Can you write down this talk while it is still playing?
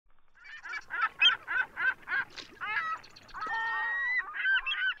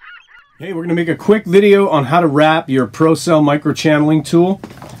Hey, we're going to make a quick video on how to wrap your Procell microchanneling tool.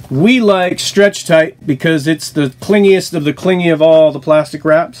 We like Stretch Tight because it's the clingiest of the clingy of all the plastic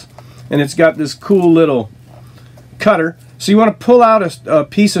wraps, and it's got this cool little cutter. So you want to pull out a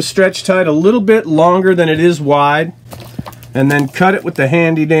piece of Stretch Tight a little bit longer than it is wide, and then cut it with the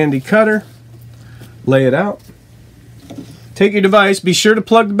handy dandy cutter. Lay it out. Take your device, be sure to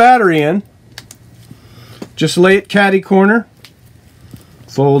plug the battery in. Just lay it catty corner.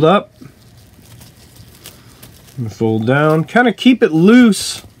 Fold up. And fold down. Kind of keep it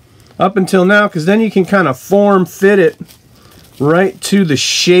loose up until now, because then you can kind of form fit it right to the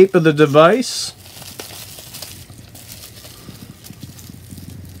shape of the device.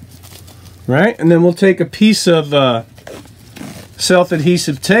 Right, and then we'll take a piece of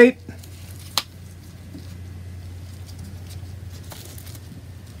self-adhesive tape.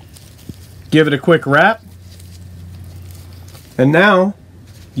 Give it a quick wrap. And now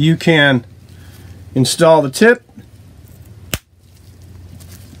you can install the tip,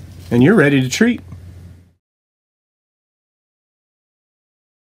 and you're ready to treat.